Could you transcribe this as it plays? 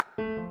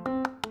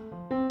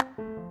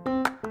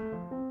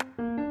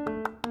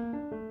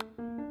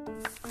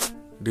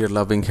Dear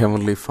loving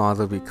Heavenly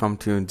Father, we come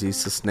to you in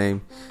Jesus'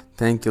 name.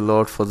 Thank you,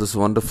 Lord, for this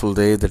wonderful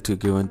day that you've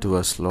given to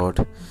us,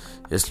 Lord.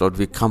 Yes, Lord,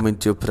 we come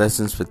into your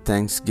presence with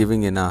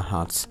thanksgiving in our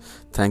hearts.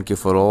 Thank you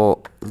for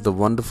all the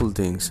wonderful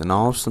things and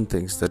awesome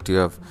things that you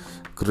have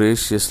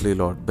graciously,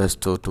 Lord,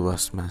 bestowed to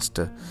us,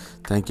 Master.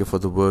 Thank you for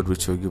the word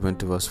which you have given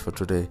to us for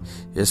today.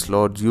 Yes,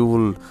 Lord, you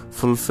will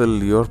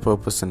fulfill your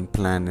purpose and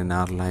plan in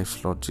our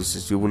lives, Lord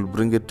Jesus. You will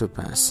bring it to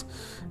pass.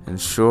 And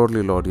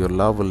surely, Lord, your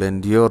love will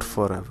endure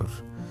forever.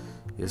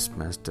 Yes,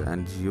 Master,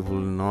 and you will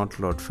not,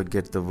 Lord,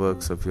 forget the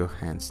works of your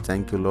hands.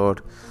 Thank you,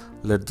 Lord.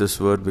 Let this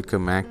word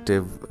become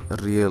active,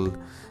 real,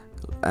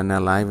 and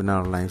alive in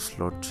our lives,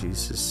 Lord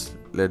Jesus.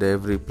 Let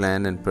every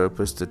plan and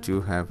purpose that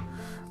you have,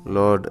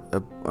 Lord,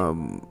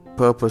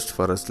 purposed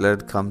for us,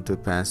 let it come to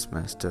pass,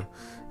 Master.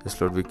 Yes,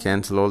 Lord, we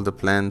cancel all the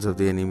plans of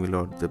the enemy,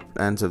 Lord, the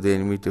plans of the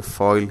enemy to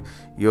foil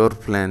your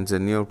plans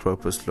and your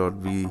purpose,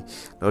 Lord. We,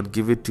 Lord,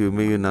 give it to you.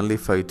 May you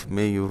nullify it.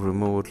 May you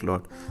remove it,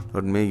 Lord.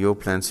 Lord, may your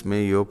plans,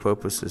 may your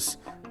purposes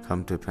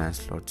come to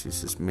pass, Lord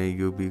Jesus. May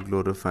you be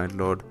glorified,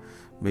 Lord.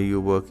 May you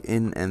work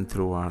in and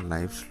through our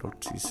lives, Lord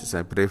Jesus.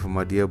 I pray for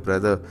my dear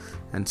brother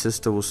and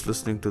sister who's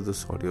listening to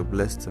this audio.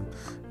 Bless them.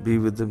 Be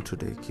with them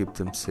today. Keep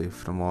them safe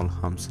from all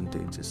harms and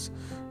dangers.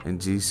 In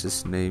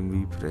Jesus' name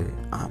we pray.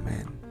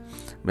 Amen.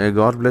 May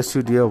God bless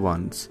you, dear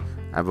ones.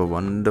 Have a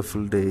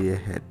wonderful day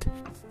ahead.